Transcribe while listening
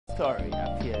story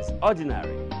appears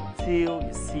ordinary till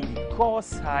you see the core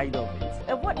side of it.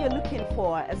 And what you're looking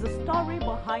for is the story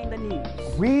behind the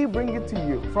news. We bring it to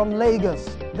you from Lagos,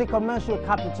 the commercial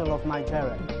capital of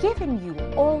Nigeria. Giving you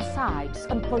all sides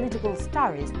and political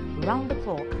stories round the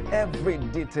clock. Every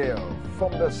detail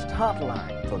from the start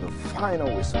line to the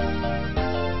final whistle.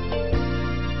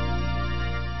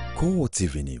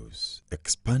 CoreTV News,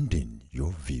 expanding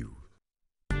your view.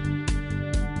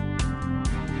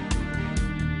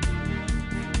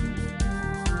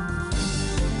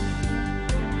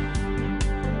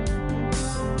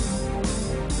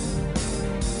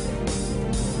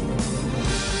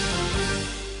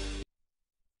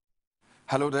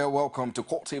 Hello there, welcome to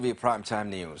CoreTV Primetime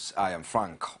News. I am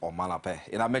Frank Omalape.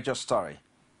 In our major story,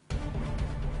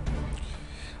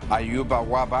 Ayuba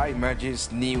Waba emerges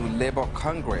new Labour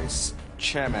Congress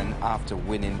chairman after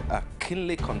winning a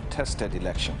keenly contested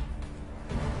election.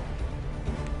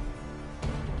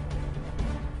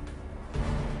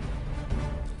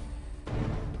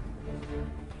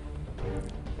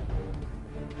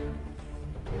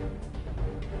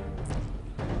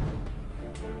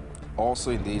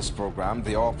 Also in this program,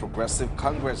 the All Progressive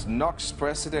Congress knocks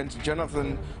President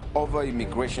Jonathan over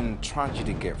immigration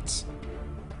tragedy gifts.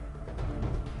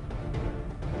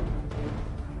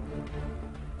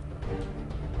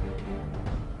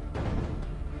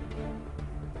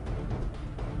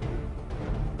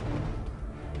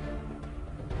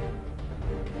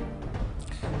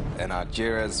 And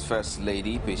Nigeria's First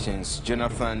Lady, Patience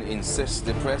Jonathan, insists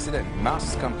the president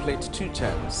must complete 2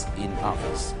 terms in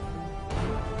office.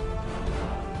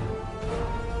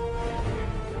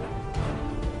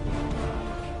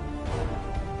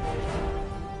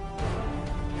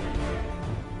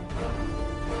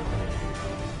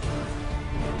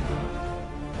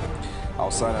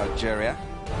 Outside Algeria,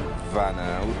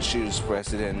 Vanuatu's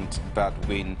President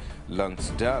Badwin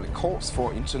Lonsdale calls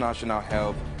for international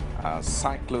help as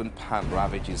cyclone Pan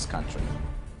ravages country.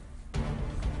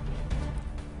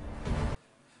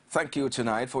 Thank you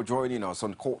tonight for joining us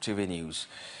on CoreTV News.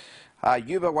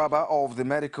 Ayuba Waba of the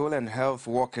Medical and Health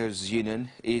Workers Union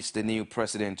is the new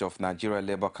president of Nigeria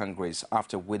Labour Congress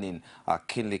after winning a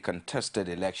keenly contested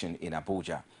election in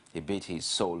Abuja. He beat his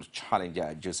sole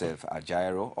challenger, Joseph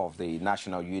Ajaero of the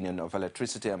National Union of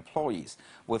Electricity Employees,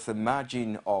 with a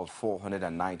margin of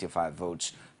 495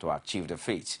 votes to achieve the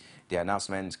feat. The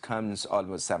announcement comes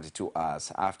almost 72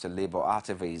 hours after Labour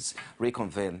activists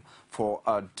reconvened for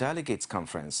a delegates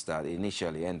conference that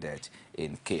initially ended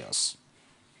in chaos.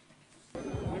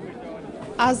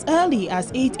 As early as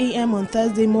 8 a.m. on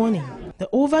Thursday morning, the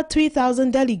over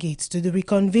 3,000 delegates to the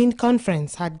reconvened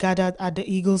conference had gathered at the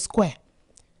Eagle Square.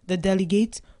 The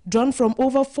delegates, drawn from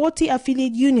over 40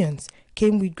 affiliate unions,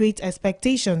 came with great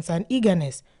expectations and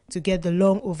eagerness to get the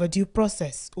long overdue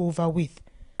process over with.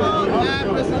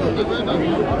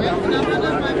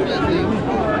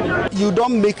 You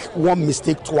don't make one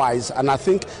mistake twice, and I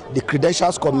think the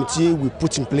credentials committee we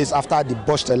put in place after the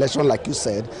botched election, like you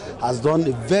said, has done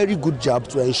a very good job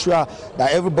to ensure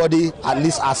that everybody at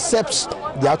least accepts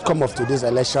the outcome of today's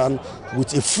election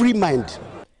with a free mind.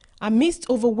 Amidst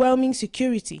overwhelming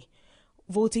security,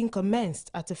 voting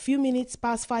commenced at a few minutes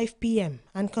past 5 p.m.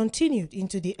 and continued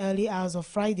into the early hours of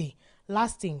Friday,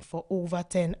 lasting for over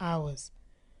 10 hours.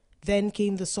 Then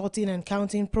came the sorting and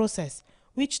counting process,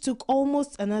 which took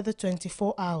almost another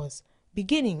 24 hours,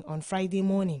 beginning on Friday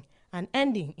morning and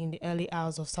ending in the early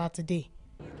hours of Saturday.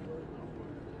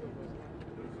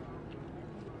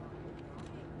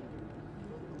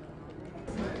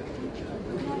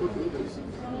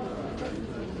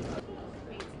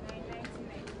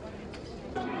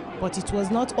 But it was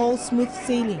not all smooth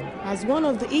sailing, as one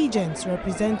of the agents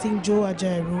representing Joe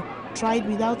Ajaero tried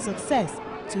without success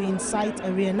to incite a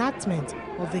reenactment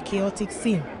of the chaotic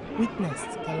scene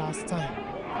witnessed the last time.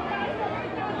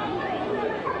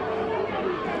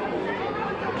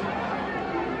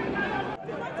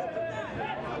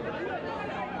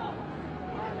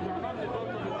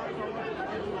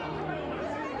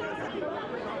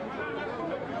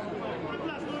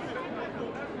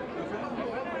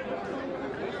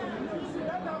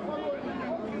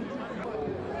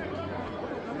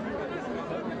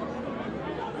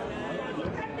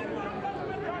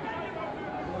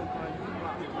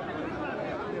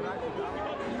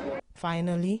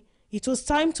 Finally, it was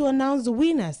time to announce the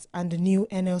winners and the new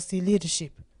NLC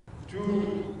leadership.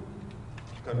 2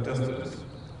 contestants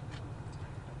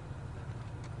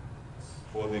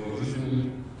for the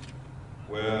position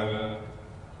were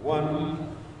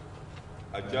 1,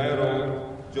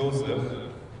 Ajaero Joseph.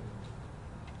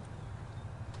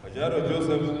 Ajaero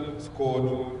Joseph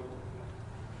scored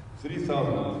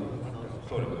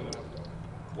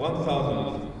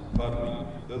 1,000, pardon me,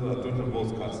 those are total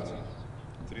votes cast,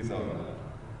 3,000.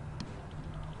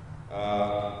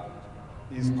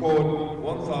 He scored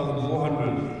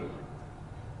 1,400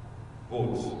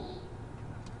 votes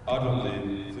out of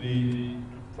the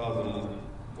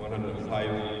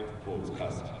 3,105 votes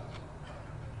cast.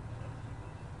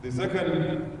 The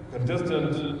second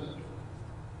contestant,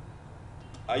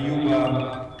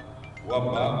 Ayuba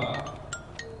Wabba,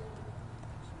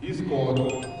 he scored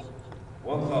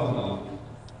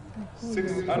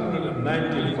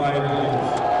 1,695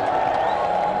 votes.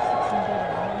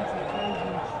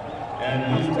 And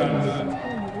he stands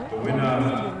the winner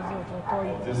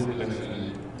of this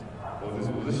election for this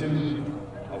position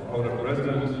of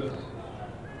President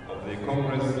of the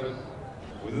Congress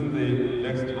within the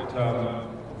next term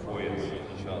of 4 years,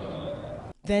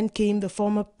 inshallah. Then came the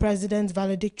former president's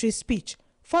valedictory speech,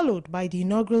 followed by the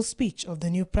inaugural speech of the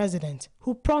new president,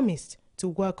 who promised to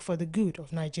work for the good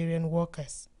of Nigerian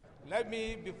workers. Let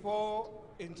me, before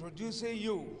introducing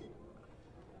you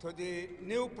to the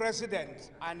new president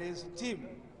and his team,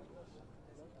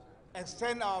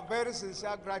 extend our very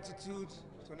sincere gratitude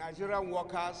to Nigerian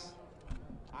workers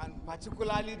and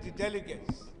particularly the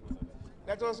delegates.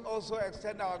 Let us also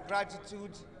extend our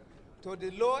gratitude to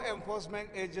the law enforcement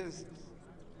agencies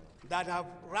that have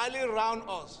rallied around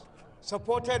us,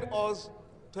 supported us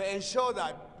to ensure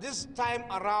that this time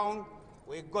around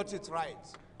we got it right.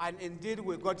 And indeed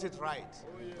we got it right.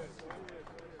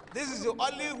 This is the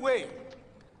only way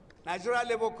Nigeria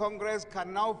Labour Congress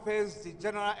can now face the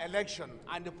general election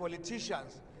and the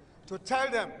politicians to tell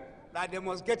them that they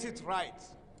must get it right,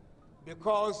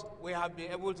 because we have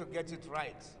been able to get it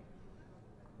right.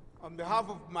 On behalf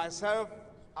of myself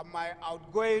and my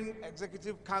outgoing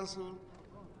Executive Council,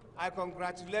 I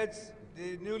congratulate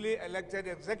the newly elected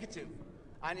executive,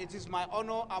 and it is my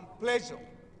honor and pleasure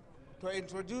to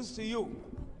introduce to you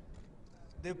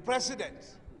the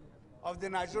president of the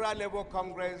Nigeria Labour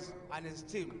Congress and his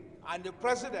team. And the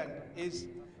president is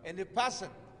in the person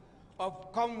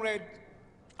of Comrade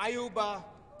Ayuba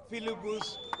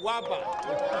Philibus Waba.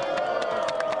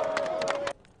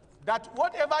 That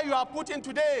whatever you are putting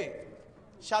today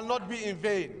shall not be in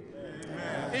vain.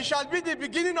 Amen. It shall be the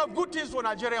beginning of good things for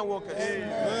Nigerian workers.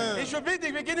 Amen. It should be the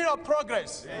beginning of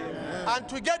progress. Amen. And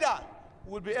together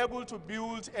we'll be able to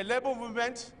build a labor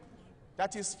movement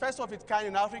that is first of its kind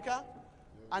in Africa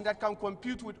and that can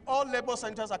compete with all labor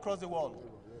centers across the world.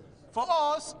 For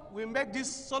us, we make this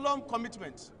solemn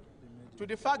commitment to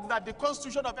the fact that the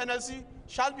constitution of NLC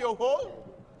shall be a whole,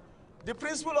 the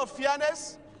principle of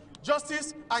fairness,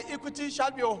 justice, and equity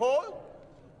shall be a whole,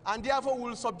 and therefore we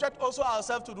will subject also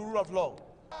ourselves to the rule of law.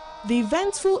 The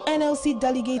eventful NLC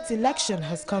delegates election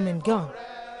has come and gone,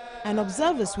 and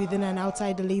observers within and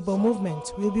outside the labor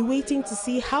movement will be waiting to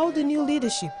see how the new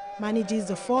leadership manages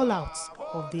the fallouts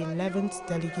of the 11th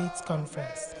Delegates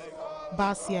Conference.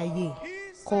 Basia Ye,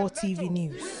 CoreTV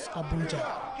News, Abuja.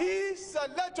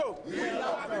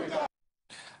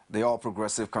 The All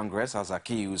Progressive Congress has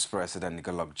accused President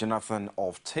Goodluck Jonathan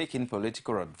of taking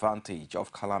political advantage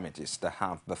of calamities that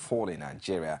have befallen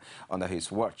Nigeria under his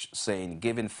watch, saying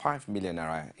giving 5 million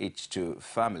naira each to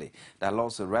family that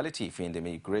lost a relative in the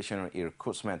migration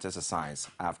recruitment exercise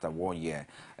after 1 year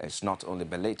is not only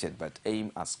belated but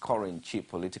aimed at scoring cheap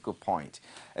political point.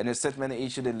 In a statement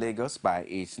issued in Lagos by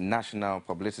its National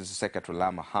Publicity Secretary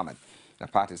Lai Mohammed, the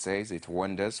party says it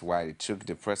wonders why it took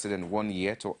the president 1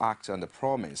 year to act on the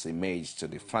promise he made to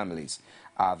the families,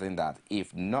 adding that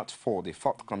if not for the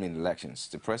forthcoming elections,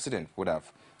 the president would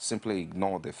have simply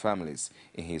ignored the families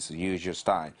in his usual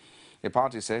style. The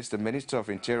party says the Minister of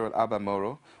Interior, Abba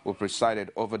Moro, who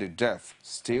presided over the death,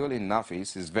 still in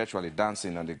office, is virtually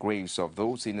dancing on the graves of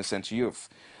those innocent youth.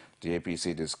 The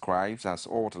APC describes as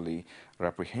utterly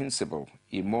reprehensible,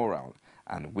 immoral,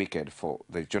 and wicked for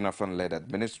the Jonathan-led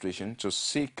administration to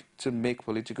seek to make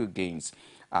political gains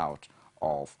out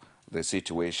of the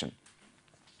situation.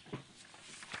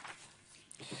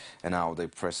 And now the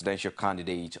presidential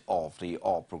candidate of the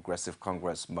All Progressive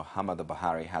Congress, Muhammadu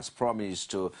Buhari, has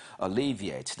promised to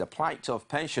alleviate the plight of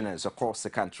pensioners across the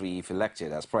country if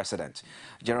elected as president.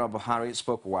 General Buhari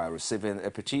spoke while receiving a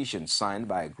petition signed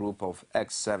by a group of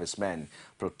ex-servicemen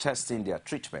protesting their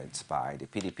treatment by the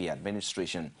PDP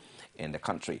administration in the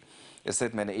country. A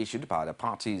statement issued by the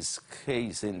party's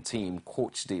case-in team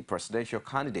quotes the presidential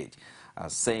candidate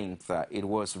as saying that it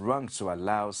was wrong to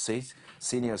allow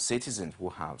senior citizens who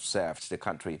have served the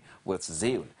country with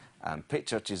zeal and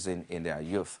patriotism in their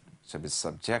youth to be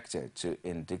subjected to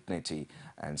indignity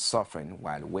and suffering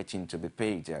while waiting to be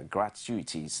paid their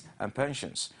gratuities and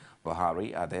pensions.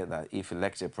 Buhari added that if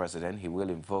elected president, he will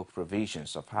invoke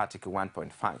provisions of Article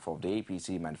 1.5 of the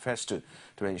APC manifesto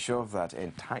to ensure that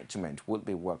entitlement will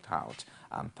be worked out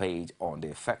and paid on the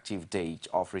effective date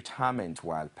of retirement,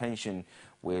 while pension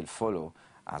will follow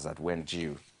as at when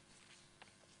due.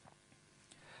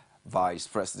 Vice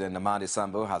President Amadi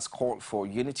Sambo has called for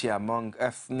unity among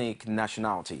ethnic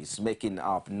nationalities making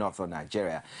up northern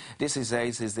Nigeria. This, he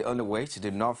says, is the only way the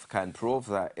north can prove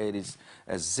that its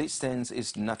existence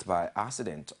is not by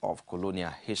accident of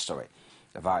colonial history.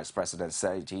 The Vice President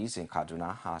said this in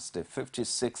Kaduna as the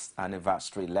 56th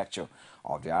anniversary lecture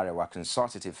of the Arewa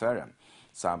Consultative Forum.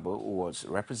 Sambo, who was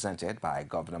represented by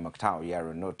Governor Mukhtar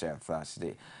Yero, noted that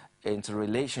the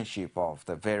interrelationship of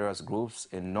the various groups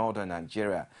in northern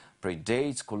Nigeria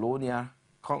predates colonial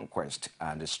conquest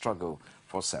and the struggle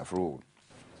for self-rule.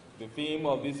 The theme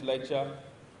of this lecture,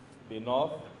 the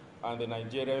North and the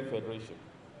Nigerian Federation,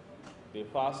 the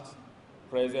past,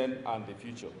 present and the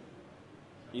future,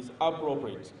 is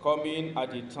appropriate, coming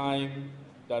at a time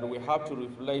that we have to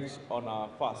reflect on our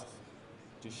past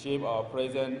to shape our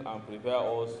present and prepare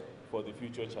us for the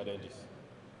future challenges.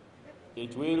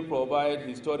 It will provide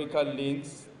historical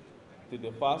links to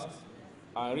the past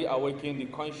and reawaken the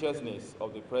consciousness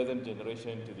of the present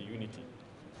generation to the unity,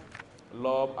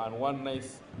 love and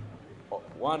oneness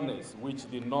which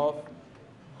the North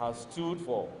has stood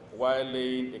for while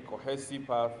laying a cohesive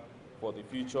path for the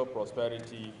future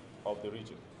prosperity of the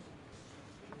region.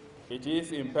 It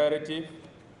is imperative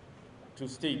to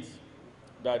state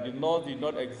that the North did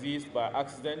not exist by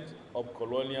accident of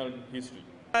colonial history.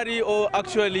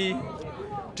 Actually,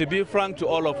 to be frank to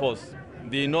all of us,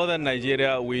 the northern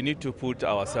Nigeria, we need to put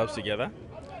ourselves together,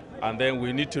 and then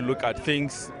we need to look at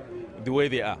things the way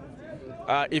they are.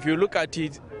 If you look at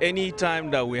it, any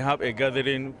time that we have a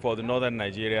gathering for the northern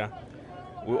Nigeria,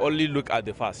 we only look at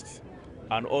the past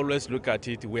and always look at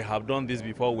it, we have done this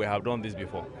before, we have done this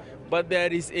before. But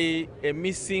there is a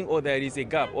missing, or there is a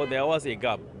gap, or there was a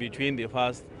gap between the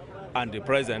past and the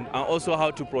present, and also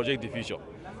how to project the future.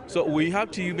 So we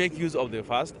have to make use of the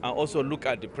past and also look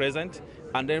at the present,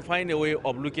 and then find a way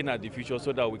of looking at the future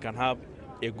so that we can have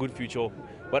a good future.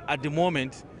 But at the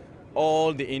moment,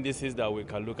 all the indices that we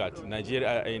can look at, in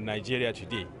Nigeria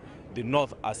today, the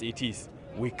North as it is,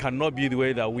 we cannot be the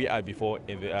way that we are before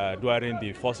during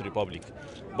the First Republic.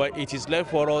 But it is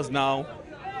left for us now,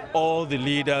 all the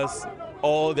leaders,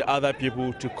 all the other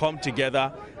people, to come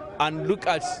together and look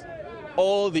at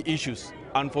all the issues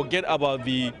and forget about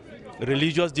the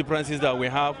religious differences that we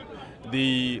have,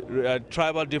 the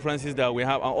tribal differences that we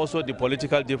have, and also the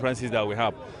political differences that we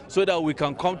have, so that we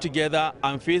can come together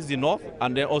and face the North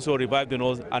and then also revive the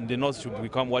North, and the North should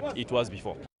become what it was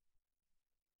before.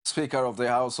 Speaker of the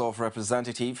House of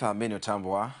Representatives, Aminu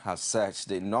Tambuwal, has said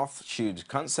the North should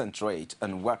concentrate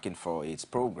on working for its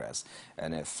progress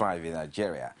and a thriving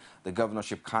Nigeria. The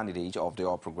governorship candidate of the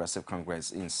All Progressive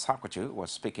Congress in Sokoto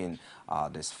was speaking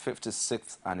at this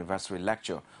 56th anniversary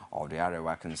lecture of the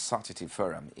Arewa Consultative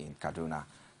Forum in Kaduna.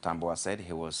 Tambuwal said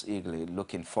he was eagerly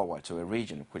looking forward to a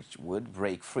region which would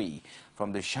break free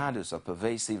from the shadows of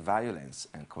pervasive violence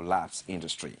and collapsed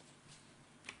industry.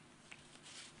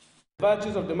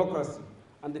 Virtues of democracy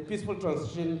and the peaceful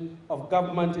transition of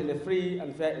government in a free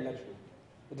and fair election.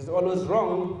 It is always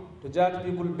wrong to judge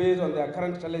people based on their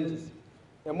current challenges.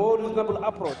 A more reasonable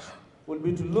approach will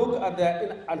be to look at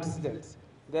their antecedents,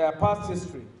 their past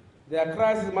history, their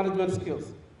crisis management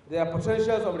skills, their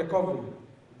potentials of recovery.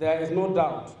 There is no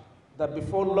doubt that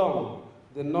before long,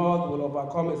 the North will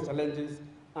overcome its challenges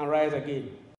and rise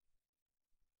again.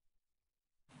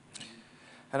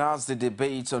 And as the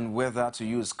debate on whether to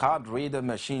use card reader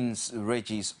machines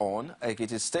rages on,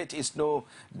 Ekiti State is no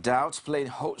doubt playing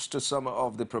host to some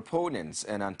of the proponents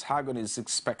and antagonists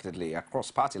expectedly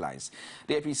across party lines.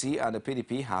 The APC and the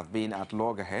PDP have been at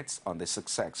loggerheads on the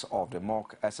success of the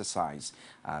mock exercise,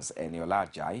 as Eniola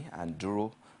Ajayi and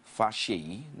Duro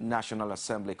Fasheyi, National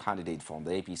Assembly candidate from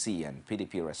the APC and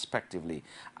PDP respectively,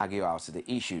 argue out the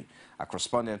issue. Our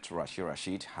correspondent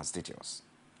Rashid has details.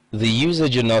 The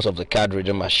usage or not of the card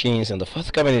reader machines in the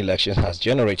forthcoming elections has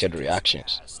generated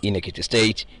reactions. In Ekiti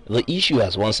State, the issue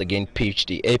has once again pitched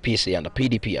the APC and the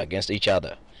PDP against each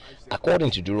other.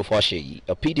 According to Duro Fasheyi,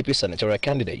 a PDP senatorial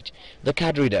candidate, the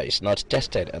card reader is not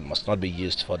tested and must not be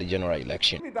used for the general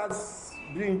election. It has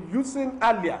been using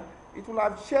earlier. It will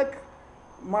have checked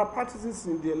malpractices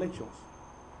in the elections.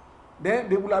 Then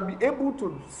they will have been able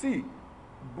to see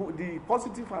the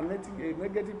positive and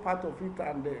negative part of it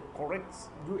and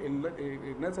do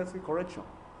a necessary correction.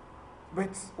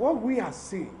 But what we are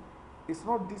seeing is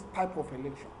not this type of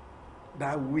election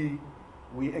that we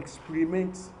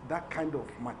experiment that kind of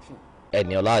machine.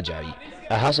 Eniola Ajayi,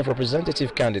 a House of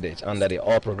Representative candidate under the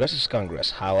All Progressives Congress,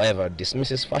 however,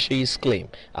 dismisses Fashi's claim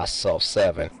as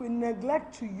self-serving. If we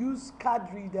neglect to use card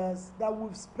readers that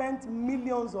we've spent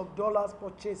millions of dollars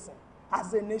purchasing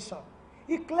as a nation,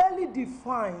 it clearly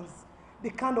defines the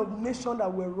kind of nation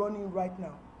that we're running right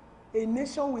now. A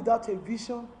nation without a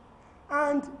vision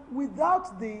and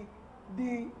without the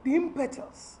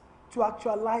impetus to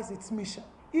actualize its mission.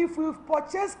 If we've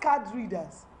purchased card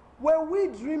readers, were we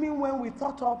dreaming when we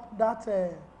thought up that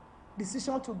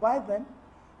decision to buy them?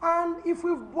 And if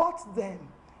we've bought them,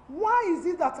 why is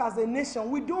it that as a nation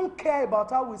we don't care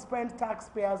about how we spend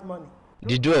taxpayers' money?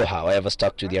 The duo, however,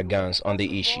 stuck to their guns on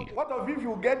the issue. What if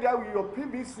you get there with your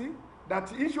PVC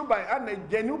that's issued by a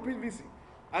genuine PVC,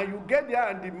 and you get there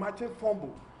and the merchant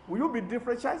fumble? Will you be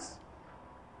differentialized?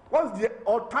 What's the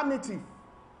alternative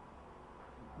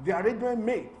the arrangement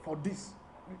made for this?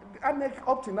 And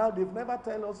up to now, they've never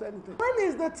told us anything. When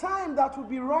is the time that would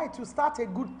be right to start a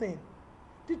good thing?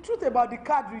 The truth about the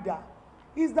card reader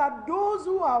is that those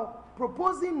who are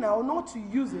proposing now not to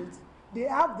use it, they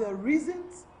have their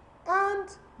reasons, and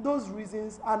those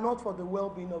reasons are not for the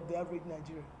well-being of the average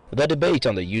Nigerian. The debate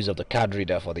on the use of the card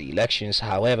reader for the elections,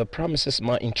 however, promises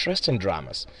more interesting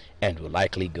dramas and will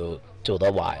likely go to the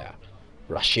wire.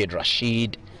 Rashid,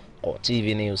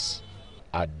 CoreTV News,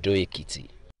 Ado Ekiti.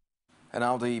 And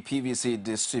now the PVC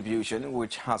distribution,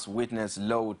 which has witnessed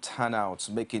low turnouts,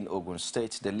 making Ogun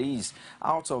State the least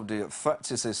out of the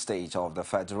 36 states of the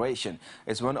Federation,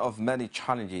 is one of many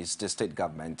challenges the state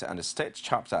government and the state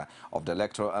chapter of the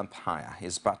electoral empire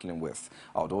is battling with.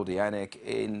 Although the INEC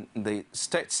in the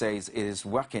state says it is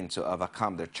working to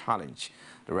overcome the challenge.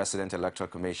 The resident electoral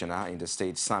commissioner in the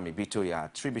state, Sami Bitoya,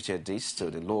 attributed this to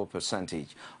the low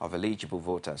percentage of eligible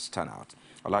voters turnout.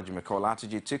 Olajimi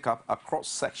Kolatiji took up a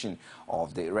cross-section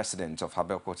of the residents of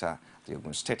Abeokuta, the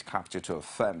Ogun State capital, to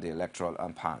affirm the electoral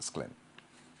umpire's claim.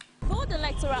 Though the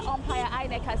electoral umpire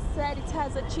INEC has said it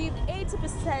has achieved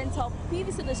 80% of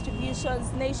PVC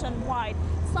distributions nationwide,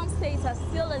 some states are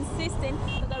still insisting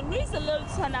that there is a low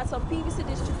turnout of PVC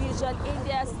distribution in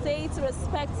their states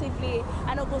respectively.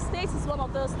 And Ogun State is one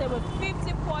of those states with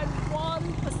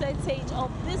 50.1%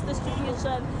 of this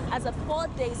distribution as of 4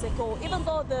 days ago. Even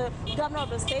though the governor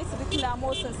of the state, Bikola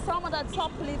Amos, and some of the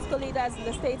top political leaders in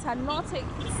the state are not seen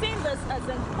this as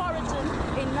encouraging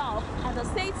enough, and the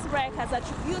state's rec has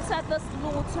attributed this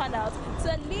low turnout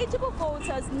to eligible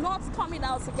voters not coming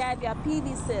out to get their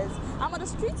PVCs. I'm on the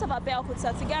streets of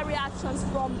Abeokuta to get reactions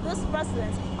from this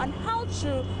resident on how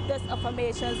true these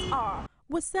affirmations are.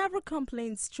 With several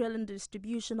complaints trailing the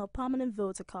distribution of permanent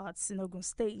voter cards in Ogun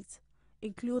State,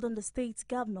 including the state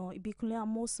governor, Bikola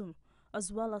Amos,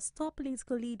 as well as top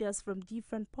political leaders from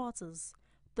different parties.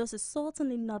 This is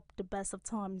certainly not the best of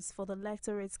times for the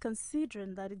electorate,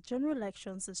 considering that the general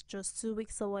elections is just 2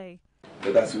 weeks away.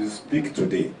 But as we speak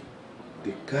today,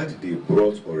 the card they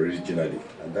brought originally,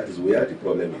 and that is where the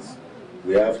problem is.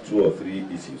 We have 2 or 3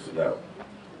 issues now.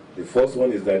 The first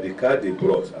one is that the card they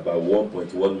brought, about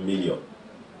 1.1 million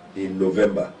in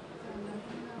November.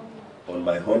 On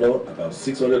my honor, about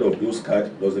 600 of those cards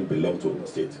doesn't belong to Ogun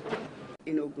State.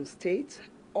 In Ogun State,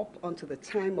 up until the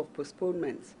time of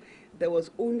postponement, there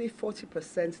was only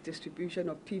 40% distribution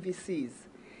of PVCs.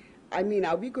 I mean,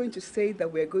 are we going to say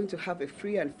that we're going to have a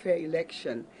free and fair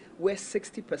election where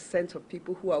 60% of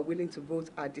people who are willing to vote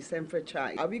are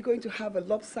disenfranchised? Are we going to have a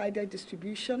lopsided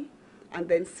distribution and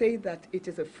then say that it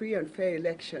is a free and fair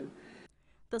election?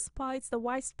 Despite the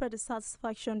widespread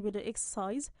dissatisfaction with the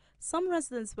exercise, some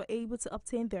residents were able to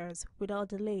obtain theirs without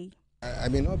delay. I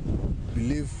may not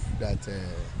believe that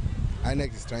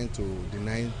INEC is trying to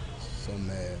deny some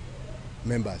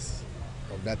members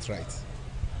of that right.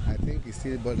 I think it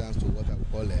still boils down to what I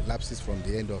would call lapses from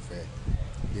the end of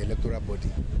the electoral body.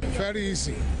 Very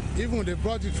easy. Even they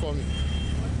brought it for me.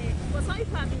 Okay. Well, some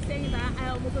people have been saying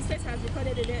that Ogun State has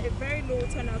recorded a very low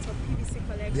turnout of PVC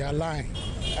collection. They are lying.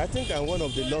 I think I'm one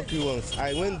of the lucky ones.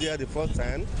 I went there the first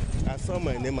time, I saw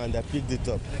my name and I picked it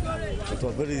up. It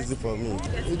was very easy for me.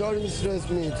 It don't stress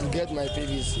me to get my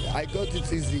PVC. I got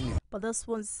it easily. But this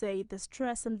one say the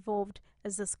stress involved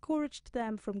has discouraged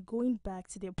them from going back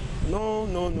to their... No.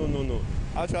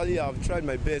 Actually, I've tried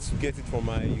my best to get it from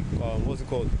my,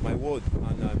 my ward.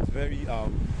 And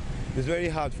it's very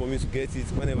hard for me to get it.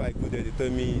 Whenever I go there, they tell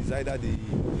me it's either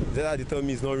they tell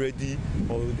me it's not ready,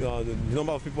 or the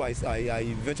number of people I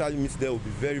eventually meet there will be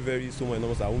very, very small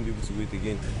numbers. I won't be able to wait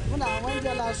again. When I went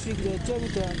there last week, they told me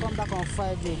to come back on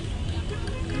Friday.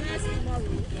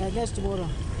 Next tomorrow.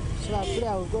 So I pray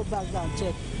I will go back and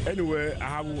check. Anyway,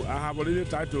 I have already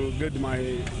tried to get my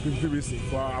PVC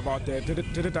for about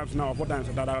 30 times now, 4 times.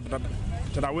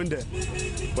 So I went there,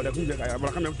 but I couldn't get. I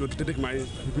come up to take my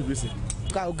PVC.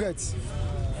 I'll get.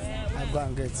 I'll go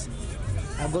and get.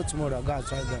 I'll go tomorrow. I'll go and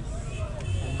try them.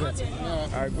 I'll get.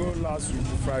 I go last week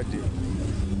Friday.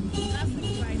 Last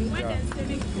week Friday. When there's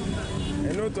saving come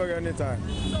I don't talk anytime.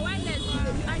 So when there's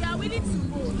and you are willing to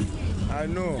go. I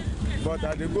know, but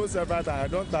I go several times. I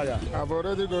don't tire. I've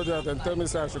already go there and tell me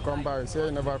say I should come back. Say I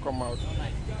never come out.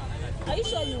 Are you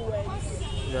sure you went?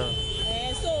 Yeah.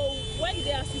 So when did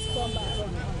they ask you to come back?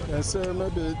 They say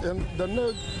maybe they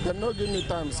no give me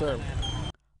time, sir.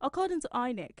 According to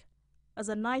INEC, as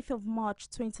of 9th of March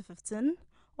 2015,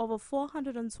 over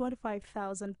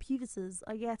 425,000 PVCs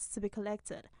are yet to be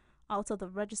collected out of the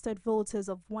registered voters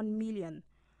of 1 million.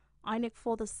 INEC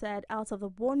further said out of the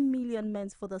 1 million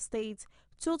meant for the state,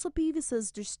 total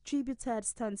PVCs distributed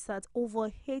stands at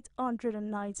over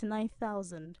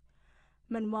 899,000.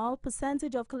 Meanwhile,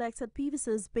 percentage of collected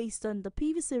PVCs based on the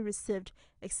PVC received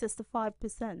is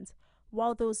 65%,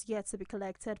 while those yet to be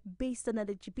collected based on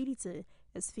eligibility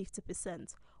is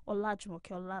 50%.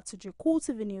 Olajumoke Olatuji,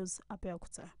 CoreTV News,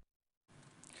 Abeokuta.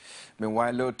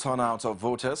 Meanwhile, low turnout of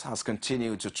voters has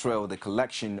continued to trail the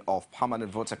collection of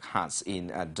permanent voter cards in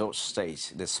Edo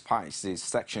State, despite the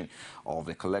section of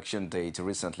the collection date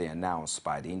recently announced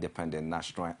by the Independent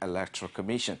National Electoral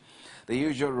Commission. The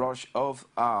usual rush of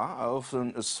are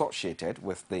often associated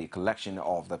with the collection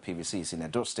of the PVCs in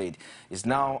Edo State is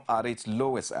now at its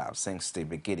lowest ebb since the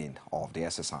beginning of the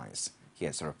exercise.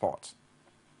 Here's a report.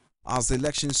 As the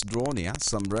elections draw near,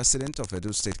 some residents of Edo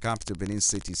State capital Benin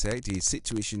City said the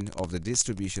situation of the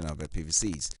distribution of the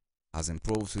PVCs has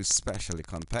improved, especially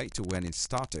compared to when it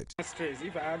started.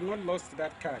 If I had not lost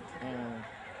that card,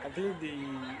 I think the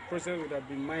process would have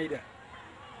been milder.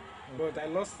 But I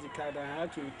lost the card. I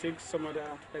had to take some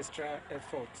other extra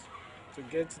effort to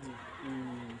get the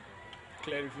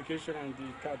clarification and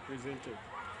the card presented.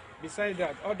 Besides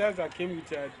that, others that came with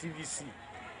TVC,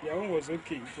 their own was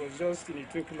okay. It was just in a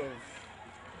twinkle of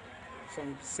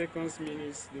some seconds,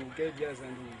 minutes, they will get theirs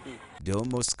and they will go. The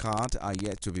almost card are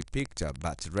yet to be picked up,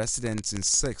 but residents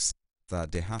insist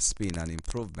that there has been an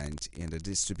improvement in the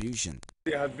distribution.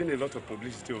 There has been a lot of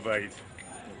publicity over it.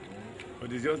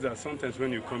 But it's just that sometimes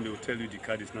when you come, they will tell you the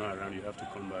card is not around, you have to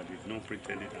come back. They don't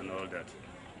pretend it and all that.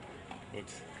 But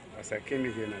as I came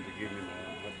in here and they gave me more,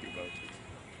 I'm happy about it.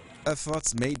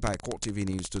 Efforts made by CoreTV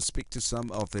News to speak to some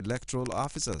of the electoral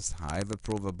officers, however,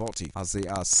 prove abortive, as they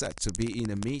are set to be in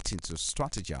a meeting to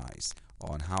strategize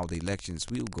on how the elections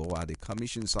will go at the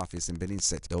Commission's office in Benin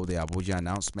City. Though the Abuja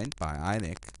announcement by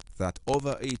INEC that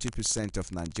over 80%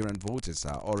 of Nigerian voters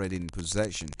are already in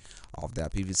possession of their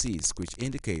PVCs, which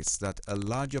indicates that a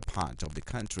larger part of the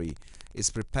country is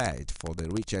prepared for the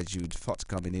rescheduled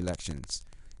forthcoming elections,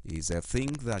 is a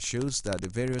thing that shows that the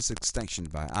various extension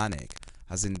by INEC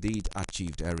has indeed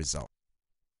achieved a result.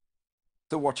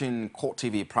 So watching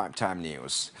CoreTV Primetime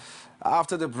News.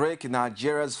 After the break,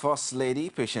 Nigeria's First Lady,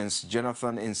 Patience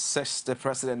Jonathan, insists the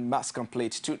president must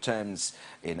complete 2 terms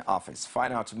in office.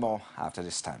 Find out more after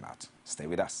this timeout. Stay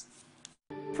with us.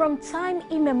 From time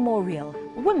immemorial,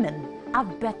 women have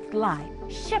birthed life,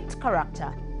 shaped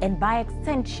character, and by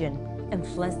extension,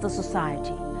 influenced the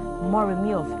society.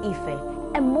 Moremi of Ife,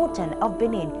 Emoten of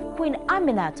Benin, Queen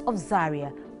Aminat of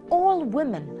Zaria, all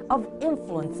women of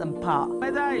influence and power.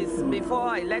 Whether it's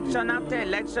before election, after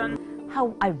election.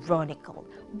 How ironical.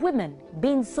 Women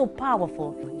being so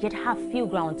powerful, yet have few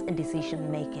grounds in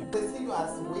decision making. They see you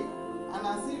as a wife, and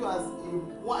I see you as a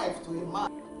wife to a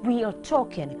man. We are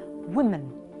talking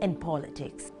women in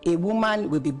politics. A woman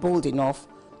will be bold enough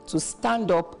to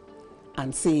stand up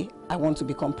and say, I want to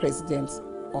become president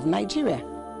of Nigeria.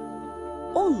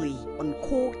 Only on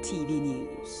CoreTV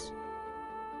News.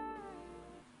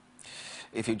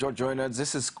 If you just joined us,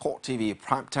 this is CoreTV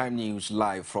Primetime News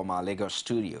live from our Lagos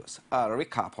studios. A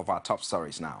recap of our top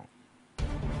stories now.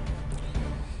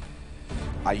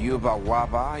 Ayuba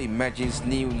Waba emerges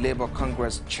new Labour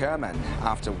Congress chairman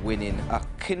after winning a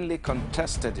keenly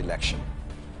contested election.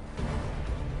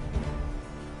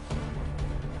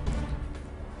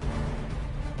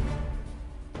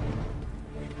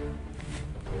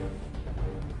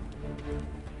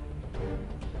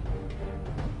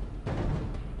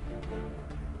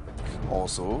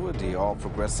 Also, the All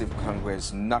Progressive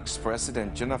Congress knocks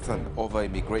President Jonathan over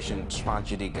immigration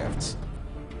tragedy gifts.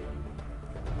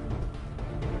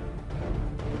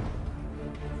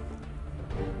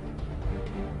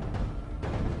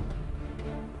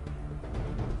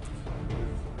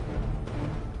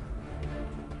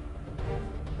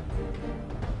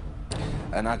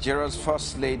 And Nigeria's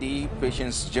First Lady,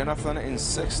 Patience Jonathan,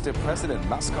 insists the president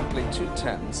must complete 2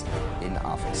 terms in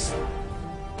office.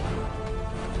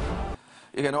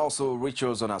 You can also reach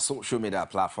us on our social media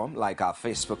platform, like our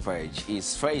Facebook page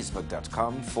is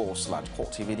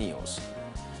facebook.com/CoreTV News.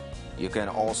 You can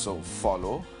also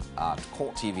follow at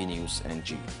CoreTV News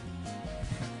NG.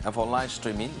 And for live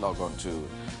streaming, log on to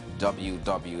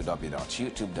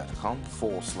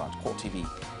www.youtube.com/CoreTV.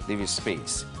 Leave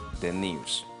space, the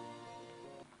news.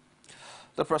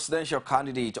 The presidential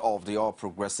candidate of the All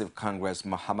Progressive Congress,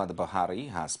 Muhammadu Buhari,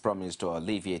 has promised to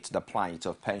alleviate the plight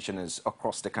of pensioners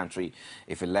across the country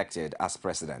if elected as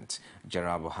president.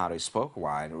 General Buhari spoke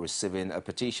while receiving a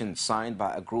petition signed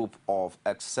by a group of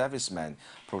ex-servicemen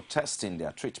protesting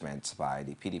their treatment by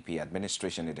the PDP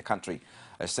administration in the country.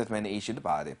 A statement issued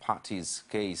by the party's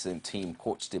case team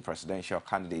quotes the presidential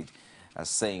candidate as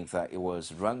saying that it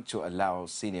was wrong to allow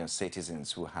senior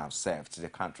citizens who have served the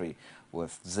country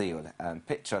with zeal and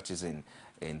patriotism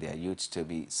in their youth to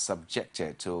be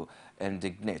subjected to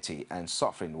indignity and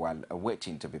suffering while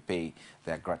awaiting to be paid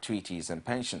their gratuities and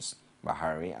pensions.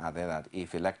 Buhari added that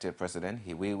if elected president,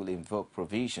 he will invoke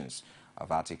provisions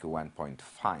of Article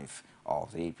 1.5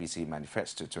 of the APC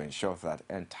manifesto to ensure that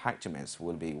entitlements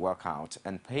will be worked out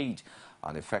and paid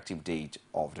on the effective date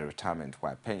of the retirement,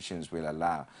 while pensions will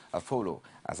allow a follow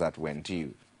as at when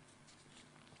due.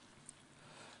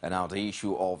 And now the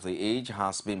issue of the age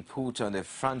has been put on the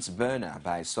front burner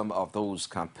by some of those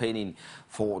campaigning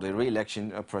for the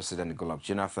re-election of President Goodluck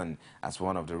Jonathan as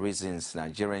one of the reasons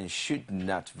Nigerians should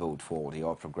not vote for the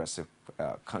All Progressive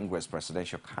Congress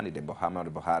presidential candidate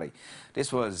Muhammadu Buhari. This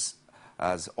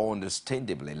has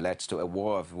understandably led to a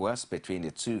war of words between the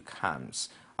two camps.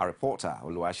 Our reporter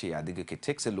Oluwaseyi Adegoke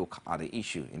takes a look at the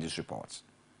issue in this report.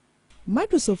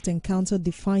 Microsoft Encounter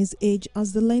defines age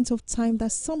as the length of time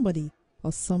that somebody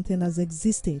or something has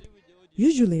existed,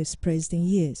 usually expressed in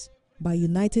years. By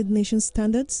United Nations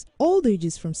standards, old age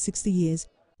is from 60 years,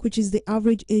 which is the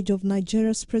average age of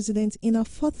Nigeria's president in our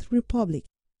fourth republic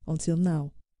until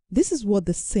now. This is what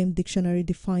the same dictionary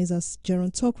defines as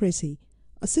gerontocracy,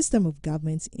 a system of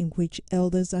government in which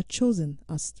elders are chosen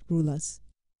as rulers.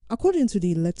 According to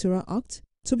the Electoral Act,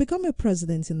 to become a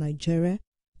president in Nigeria,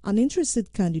 an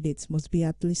interested candidate must be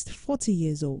at least 40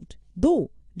 years old. Though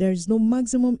there is no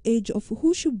maximum age of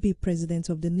who should be president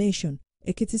of the nation,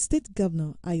 Ekiti State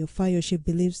Governor Ayo Fayose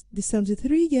believes the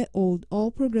 73-year-old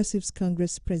All Progressives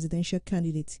Congress presidential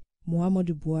candidate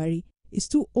Muhammadu Buhari is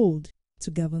too old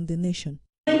to govern the nation.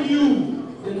 You,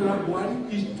 General Buhari,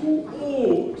 is too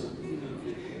old.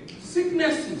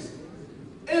 Sicknesses,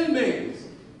 ailments,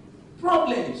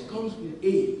 problems comes with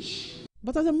age.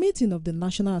 But at a meeting of the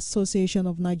National Association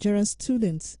of Nigerian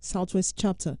Students Southwest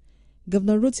Chapter,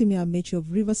 Governor Rotimi Amechi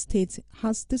of Rivers State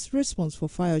has this response for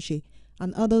Fayose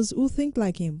and others who think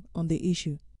like him on the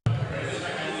issue.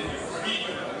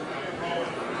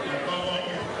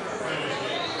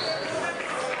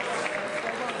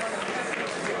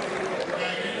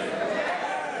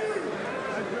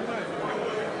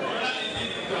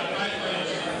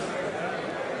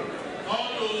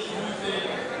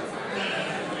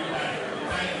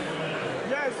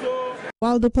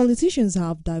 While the politicians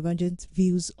have divergent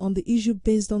views on the issue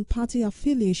based on party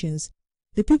affiliations,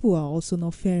 the people are also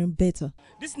not faring better.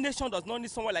 This nation does not need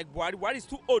someone like Buhari. Buhari is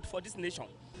too old for this nation.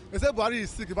 They say Buhari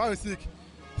is sick. If I was sick,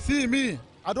 see me,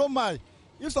 I don't mind.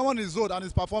 If someone is old and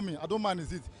is performing, I don't mind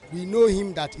is it. We know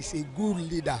him that he's a good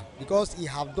leader because he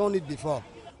have done it before.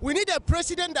 We need a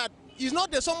president that is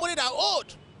not somebody that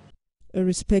old.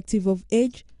 Irrespective of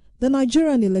age, the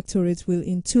Nigerian electorate will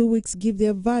in 2 weeks give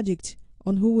their verdict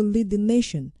on who will lead the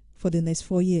nation for the next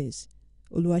 4 years.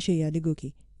 Oluwaseyi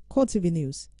Adegoke, CoreTV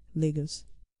News, Lagos.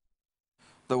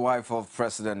 The wife of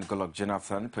President Goodluck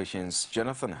Jonathan, Patience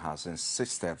Jonathan, has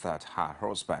insisted that her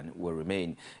husband will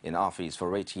remain in office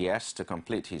for 8 years to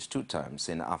complete his 2 terms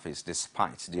in office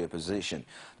despite the opposition.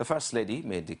 The First Lady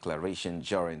made declaration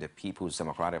during the People's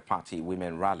Democratic Party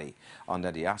Women Rally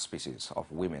under the auspices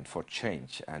of Women for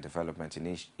Change and Development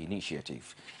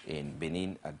Initiative in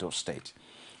Benin, Edo State.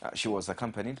 She was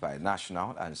accompanied by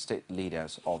national and state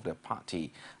leaders of the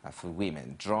party for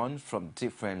women, drawn from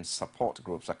different support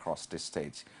groups across the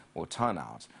state, will turn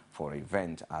out for an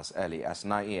event as early as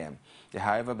 9 a.m. They,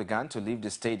 however, began to leave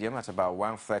the stadium at about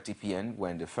 1:30 p.m.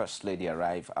 when the First Lady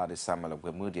arrived at the Samuel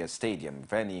Ogbemudia Stadium,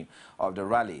 venue of the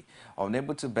rally.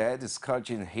 Unable to bear the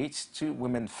scorching heat, 2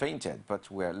 women fainted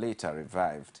but were later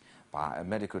revived by a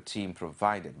medical team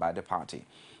provided by the party.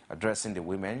 Addressing the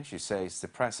women, she says the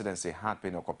presidency had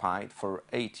been occupied for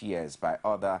 8 years by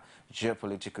other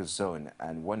geopolitical zones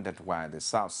and wondered why the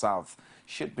South-South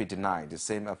should be denied the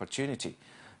same opportunity.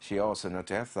 She also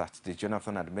noted that the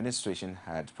Jonathan administration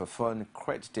had performed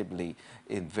creditably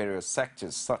in various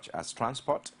sectors such as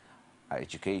transport, her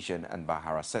education and by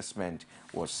her assessment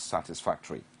was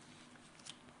satisfactory.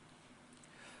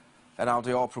 And now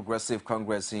the All Progressive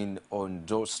Congress in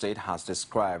Ondo State has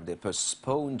described the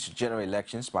postponed general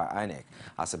elections by INEC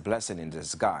as a blessing in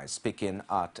disguise, speaking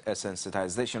at a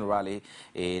sensitization rally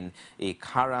in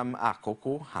Ikaram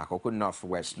Akoko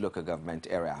Northwest local government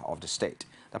area of the state.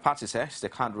 The party says the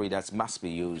card readers must be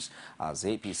used as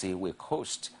the APC will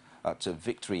coast to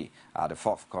victory at the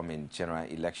forthcoming general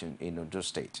election in Ondo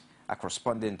State. A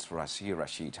correspondent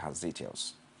Rashid has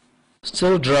details.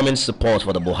 Still drumming support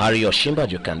for the Buhari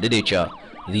Osinbajo candidature,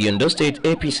 the Ondo State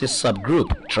APC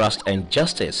subgroup Trust and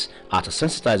Justice at a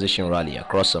sensitization rally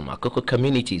across some Akoko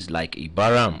communities like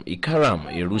Ibaram,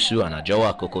 Ikaram, Irusu and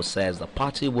Ajawa Akoko says the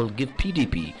party will give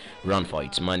PDP run for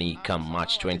its money come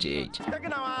March 28.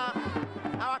 Taking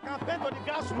our campaign to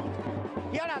the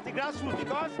grassroots, here at the grassroots,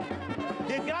 because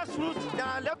the grassroots, there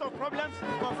are a lot of problems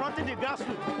confronting the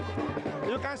grassroots.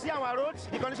 You can see our roads,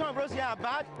 the condition of roads here are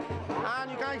bad,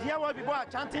 and you can hear what people are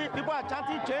chanting. People are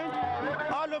chanting change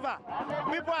all over.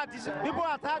 People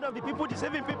are tired of the people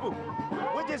deceiving people,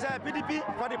 which is PDP.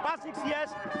 For the past 6 years,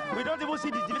 we don't even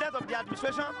see the dividends of the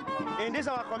administration in this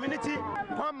our community.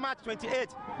 Come March 28,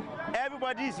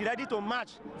 everybody is ready to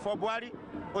march for Buhari.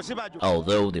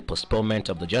 Although the postponement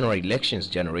of the general elections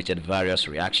generated various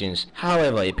reactions,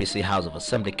 however, APC House of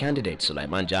Assembly candidate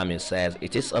Sulaiman Jami says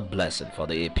it is a blessing for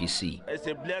the APC. It's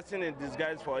a blessing in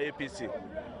disguise for APC.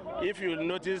 If you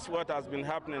notice what has been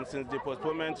happening since the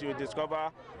postponement, you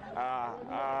discover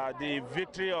the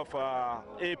victory of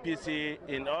APC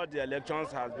in all the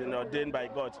elections has been ordained by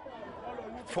God.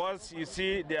 First, you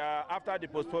see, after the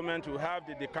postponement, we have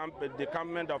the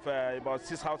decampment of about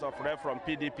 6 House of Rep from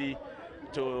PDP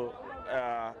to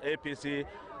APC,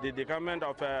 the decampment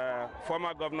of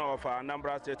former governor of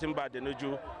Anambra State, Timba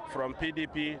Denuju, from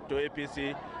PDP to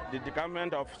APC, the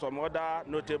decampment of some other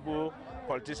notable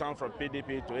politicians from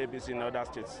PDP to APC in other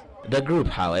states. The group,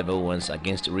 however, warns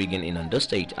against rigging in Ondo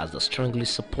State as they strongly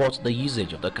support the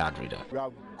usage of the card reader. We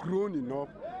have grown enough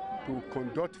to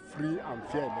conduct free and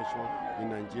fair election in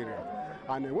Nigeria.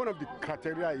 And one of the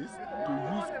criteria is to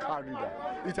use card reader.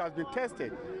 It has been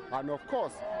tested, and of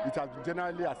course, it has been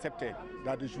generally accepted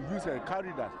that they should use a card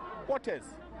reader. What else?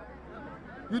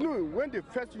 You know, when they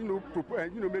first, made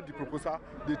the proposal,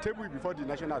 they tabled it before the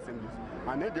National Assembly,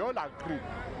 and then they all agreed.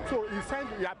 So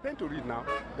he happened to read now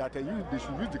that they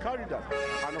should use the card readers.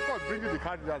 And of course, bringing the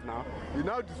card readers now, we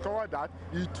now discover that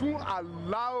it won't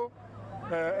allow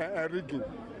rigging.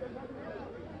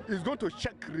 It's going to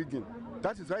check rigging.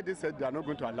 That is why they said they are not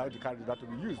going to allow the card reader to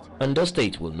be used. Ondo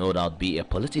State will no doubt be a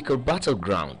political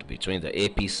battleground between the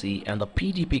APC and the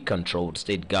PDP-controlled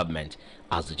state government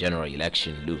as the general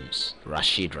election looms.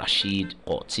 Rashid,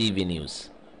 CoreTV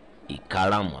News,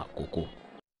 Ikaram Akoko.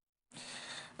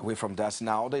 Away from that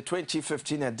now, the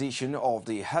 2015 edition of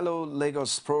the Hello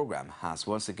Lagos program has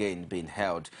once again been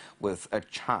held with a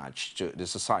charge to the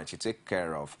society to take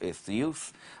care of its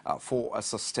youth for a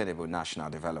sustainable national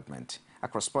development. A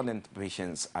correspondent,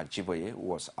 Patience Ajiboye,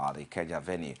 was at the Ikeja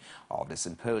venue of the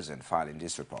symposium filing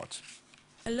this report.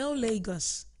 Hello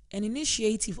Lagos, an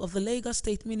initiative of the Lagos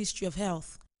State Ministry of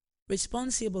Health,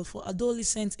 responsible for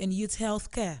adolescent and youth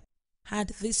health care, had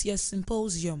this year's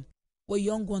symposium, where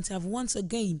young ones have once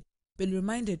again been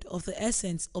reminded of the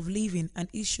essence of living an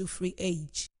issue-free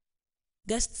age.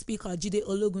 Guest speaker Jide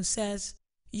Ologun says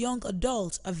young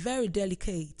adults are very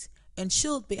delicate and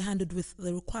should be handled with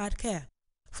the required care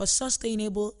for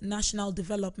sustainable national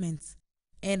development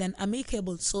and an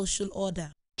amicable social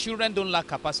order. Children don't lack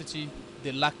capacity,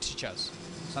 they lack teachers.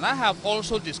 And I have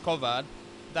also discovered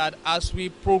that as we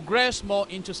progress more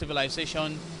into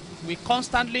civilization, we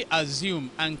constantly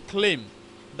assume and claim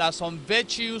that some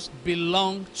virtues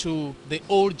belong to the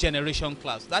old generation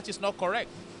class. That is not correct.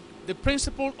 The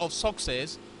principle of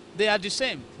success, they are the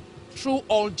same through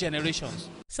all generations.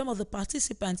 Some of the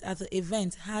participants at the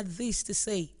event had this to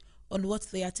say on what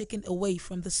they are taking away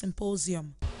from the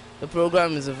symposium. The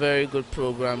program is a very good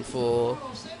program for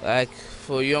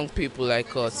young people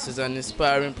like us. It's an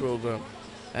inspiring program,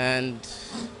 and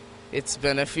it's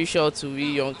beneficial to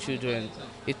we young children.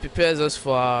 It prepares us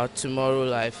for our tomorrow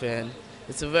life, and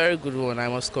it's a very good one. I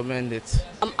must commend it.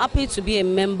 I'm happy to be a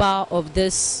member of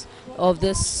this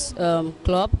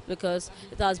club because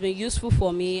it has been useful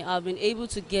for me. I've been able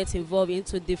to get involved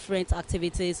into different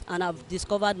activities, and I've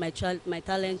discovered my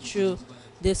talent through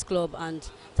this club, and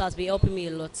it has been helping me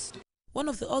a lot. One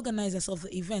of the organizers of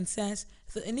the event says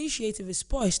the initiative is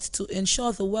poised to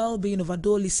ensure the well-being of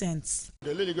adolescents.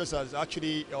 The Lagos has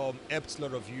actually helped a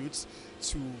lot of youths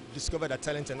to discover their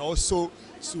talent and also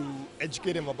to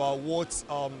educate them about what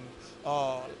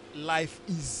life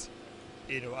is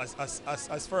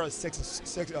as far as sex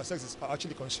is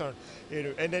actually concerned,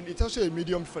 and then it's also a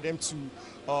medium for them to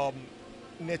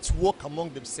network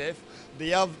among themselves. They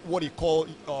have what they call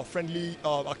friendly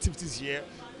activities here.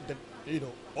 That,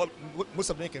 most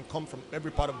of them can come from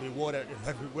every part of the world,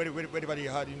 wherever they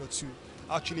had, to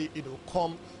actually,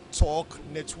 come, talk,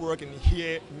 network, and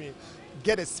hear me.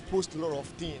 Get exposed to a lot of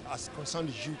things as concerned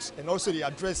the youth, and also they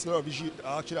address a lot of issues that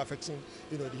are actually affecting,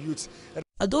 the youth.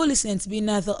 Adolescents, being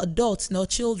neither adults nor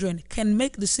children, can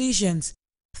make decisions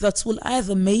that will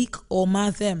either make or mar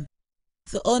them.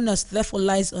 The onus therefore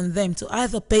lies on them to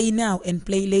either pay now and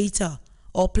play later,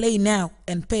 or play now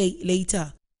and pay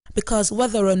later, because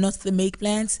whether or not they make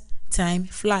plans, time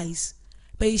flies.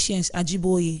 Patience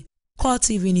Ajiboye,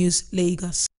 CoreTV News,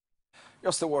 Lagos.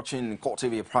 You're still watching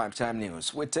CoreTV Primetime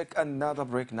News. We take another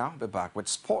break now. Be back with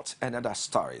sport and other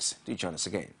stories. Do join us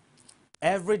again.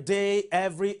 Every day,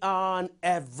 every hour, and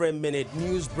every minute,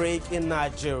 news break in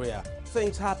Nigeria.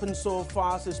 Things happen so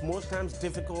fast, it's most times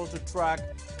difficult to track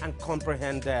and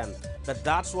comprehend them. But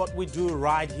that's what we do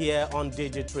right here on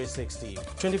Digit 360.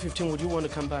 2015, would you want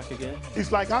to come back again?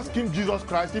 It's like asking Jesus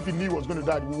Christ if he knew he was going to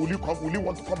die, will you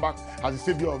want to come back as the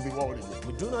savior of the world again?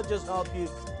 We do not just help you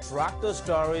track the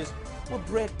stories, we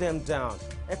break them down,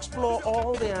 explore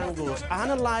all the angles,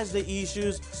 analyze the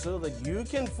issues so that you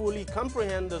can fully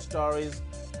comprehend the stories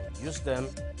and use them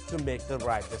to make the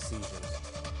right decisions.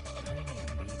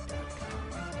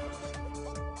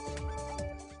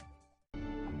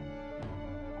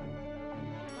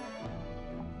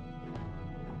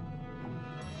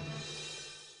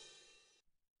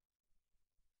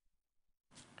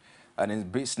 And in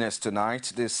business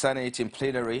tonight, the Senate in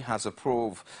plenary has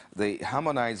approved the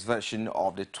harmonized version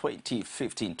of the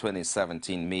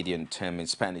 2015-2017 medium-term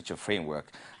expenditure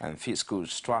framework and fiscal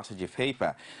strategy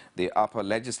paper. The upper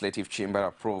legislative chamber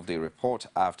approved the report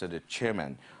after the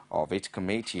chairman of its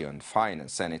committee on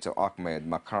finance, Senator Ahmed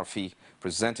McCarthy,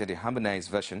 presented the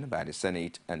harmonized version by the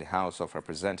Senate and the House of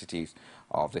Representatives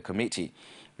of the committee.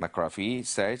 McCarthy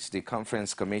said the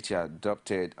conference committee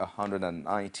adopted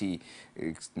 190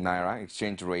 naira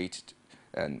exchange rate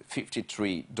and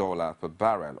 $53 per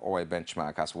barrel oil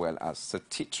benchmark, as well as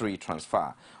statutory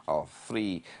transfer of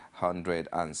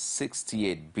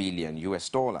 368 billion US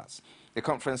dollars. The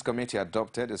conference committee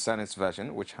adopted the Senate's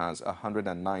version, which has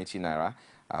 190 naira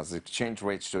as exchange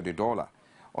rate to the dollar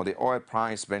on the oil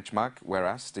price benchmark,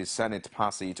 whereas the Senate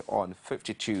passed it on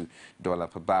 $52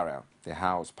 per barrel. The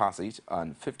House passed it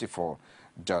on $54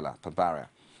 per barrel.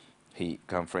 The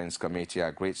conference committee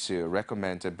agreed to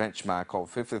recommend a benchmark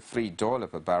of $53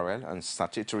 per barrel and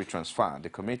statutory transfer. The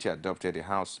committee adopted the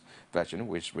House version,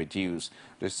 which reduced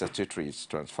the statutory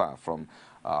transfer from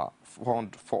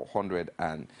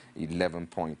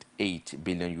 411.8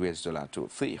 billion US dollar to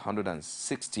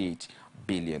 368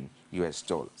 billion US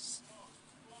dollars.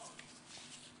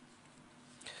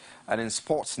 And in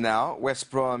sports now, West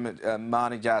Brom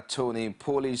manager Tony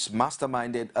Pulis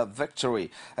masterminded a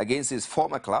victory against his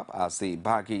former club as the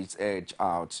Baggies edged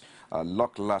out a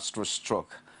lackluster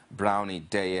stroke. Brownie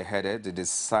Dyer headed the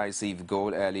decisive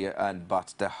goal earlier,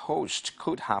 but the host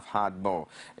could have had more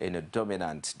in a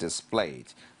dominant display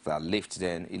that left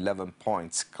them 11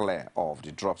 points clear of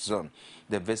the drop zone.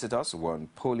 The visitors won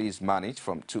Pulis managed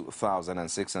from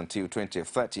 2006 until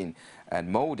 2013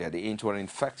 and molded into an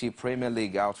effective Premier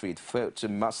League outfit failed to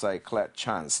muster a clear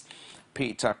chance.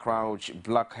 Peter Crouch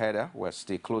blockheader was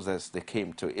the closest they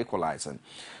came to equalizing.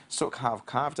 Stoke have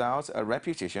carved out a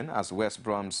reputation as West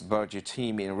Brom's budget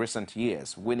team in recent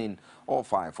years, winning all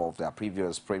 5 of their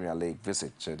previous Premier League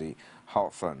visits to the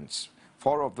Hawthorns.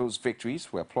 4 of those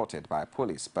victories were plotted by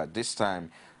police, but this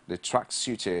time the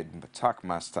track-suited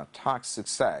attackmaster tagged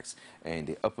success in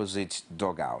the opposite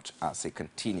dugout as he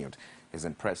continued his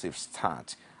impressive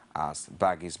start as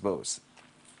Baggies boss.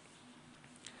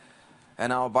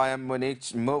 And now Bayern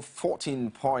Munich moved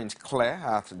 14 points clear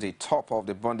at the top of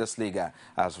the Bundesliga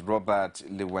as Robert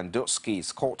Lewandowski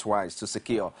scored twice to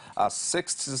secure a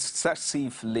 6th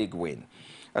successive league win.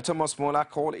 Thomas Muller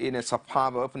called in a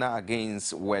superb opener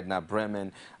against Werder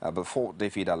Bremen before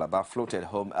David Alaba floated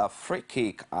home a free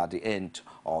kick at the end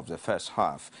of the first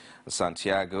half.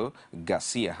 Santiago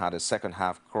Garcia had a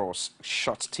second-half cross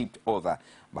shot tipped over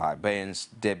by Bayern's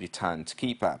debutant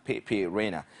keeper Pepe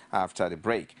Reina after the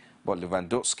break, but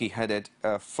Lewandowski headed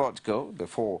a 3rd goal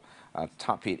before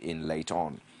tapping in late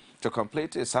on. To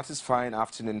complete a satisfying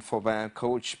afternoon for Bayern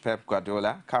coach Pep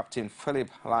Guardiola, Captain Philipp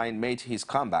Lahm made his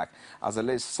comeback as a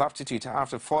late substitute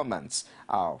after 4 months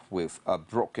out with a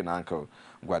broken ankle.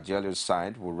 Guardiola's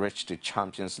side will reach the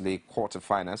Champions League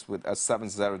quarter-finals with a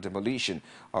 7-0 demolition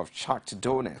of Shakhtar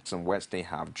Donetsk, and Wednesday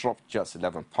have dropped just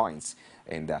 11 points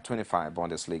in their 25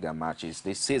 Bundesliga matches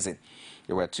this season.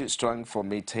 They were too strong for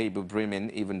mid-table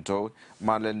Bremen, even though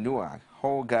Manuel Neuer,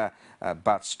 Holger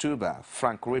Badstuber,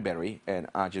 Frank Ribery and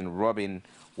Arjen Robben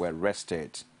were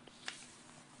rested.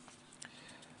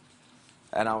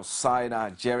 And outside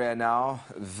Nigeria now,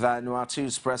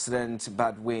 Vanuatu's President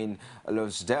Badwin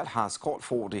Lonsdale has called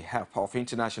for the help of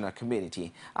international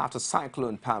community after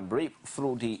Cyclone Pam ripped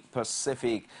through the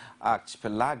Pacific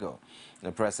archipelago.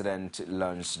 The President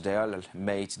Lonsdale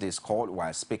made this call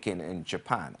while speaking in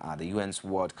Japan at the UN's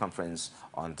World Conference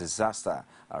on Disaster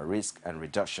Risk and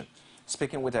Reduction.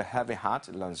 Speaking with a heavy heart,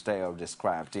 Lonsdale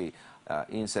described the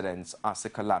incidents as a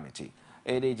calamity.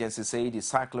 Aid agencies say the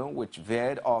cyclone, which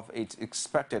veered off its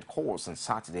expected course on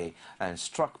Saturday and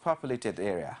struck populated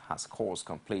area, has caused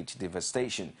complete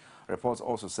devastation. Reports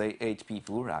also say 8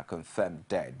 people are confirmed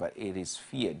dead, but it is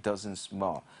feared dozens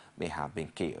more may have been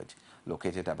killed.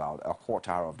 Located about a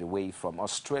quarter of the way from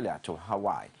Australia to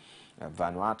Hawaii,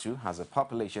 Vanuatu has a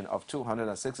population of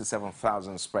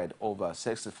 267,000 spread over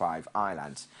 65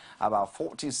 islands. About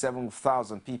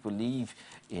 47,000 people live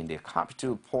in the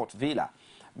capital, Port Vila.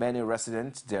 Many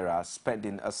residents there are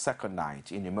spending a second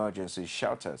night in emergency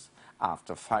shelters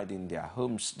after finding their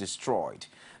homes destroyed.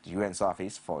 The UN's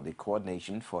Office for the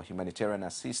Coordination for Humanitarian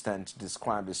Assistance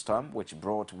described the storm, which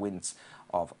brought winds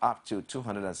of up to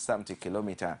 270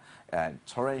 kilometers and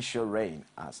torrential rain,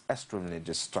 as extremely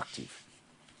destructive.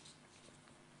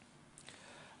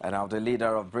 And now the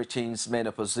leader of Britain's main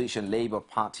opposition Labour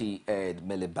Party, Ed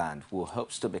Miliband, who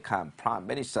hopes to become Prime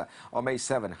Minister on May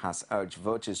 7, has urged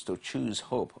voters to choose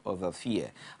hope over fear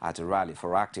at a rally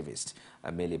for activists.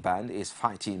 Miliband is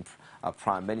fighting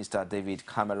Prime Minister David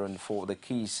Cameron for the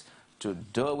keys to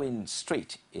Downing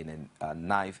Street in a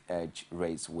knife-edge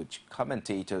race which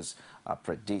commentators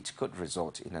predict could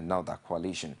result in another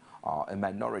coalition or a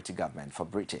minority government for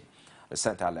Britain. The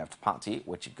centre-left party,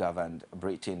 which governed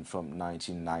Britain from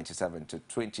 1997 to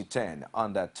 2010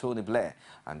 under Tony Blair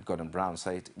and Gordon Brown,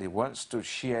 said they want to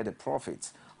share the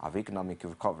profits of economic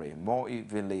recovery more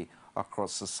evenly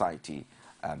across society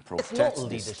and protect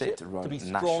the state-run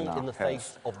National in the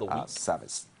face of the weak,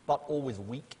 Service. But always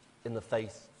weak in the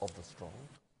face of the strong.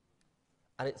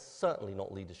 And it's certainly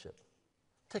not leadership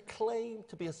to claim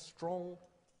to be a strong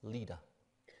leader,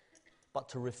 but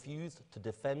to refuse to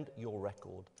defend your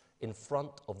record in front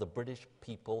of the British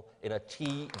people in a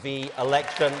TV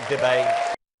election debate.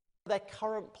 Their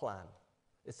current plan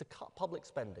is to cut public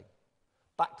spending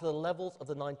back to the levels of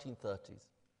the 1930s,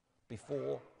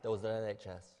 before there was an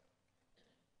NHS.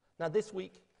 Now this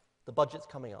week, the budget's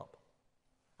coming up,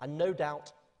 and no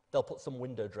doubt they'll put some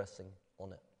window dressing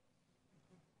on it.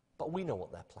 But we know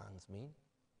what their plans mean.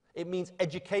 It means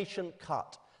education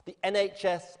cut, the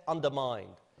NHS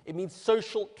undermined. It means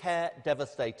social care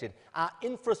devastated, our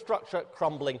infrastructure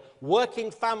crumbling.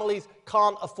 Working families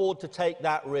can't afford to take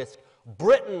that risk.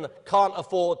 Britain can't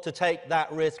afford to take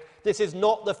that risk. This is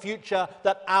not the future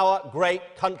that our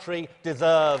great country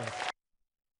deserves.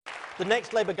 The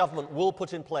next Labour government will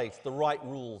put in place the right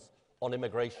rules on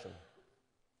immigration.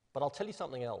 But I'll tell you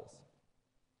something else.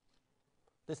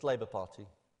 This Labour Party,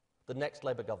 the next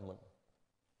Labour government,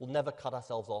 will never cut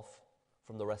ourselves off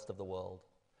from the rest of the world.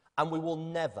 And we will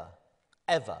never,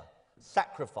 ever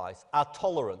sacrifice our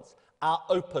tolerance, our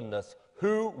openness,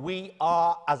 who we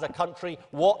are as a country,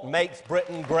 what makes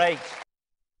Britain great.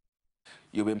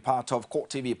 You've been part of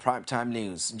CoreTV Primetime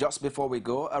News. Just before we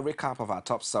go, a recap of our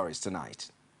top stories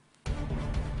tonight.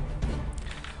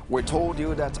 We told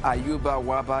you that Ayuba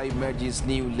Waba emerges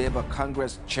new Labour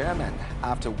Congress chairman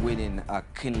after winning a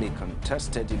keenly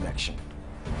contested election.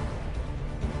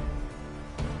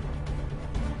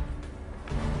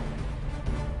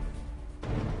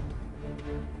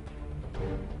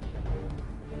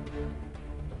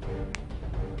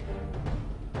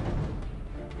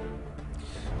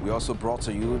 We also brought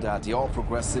to you that the All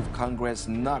Progressive Congress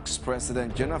knocks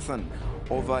President Jonathan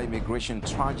over immigration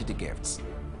tragedy gifts.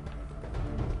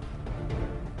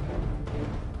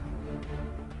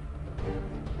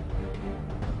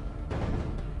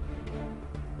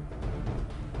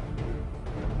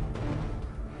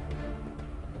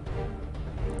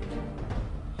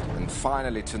 And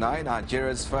finally tonight,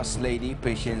 Nigeria's First Lady,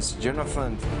 Patience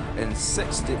Jonathan,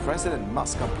 insists the president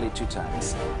must complete 2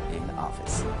 terms in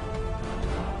office.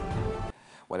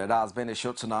 Well, it has been a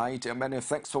show tonight. Many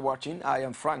thanks for watching. I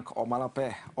am Frank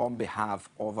Omalape. On behalf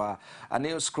of our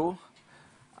news crew,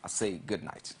 I say good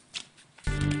night.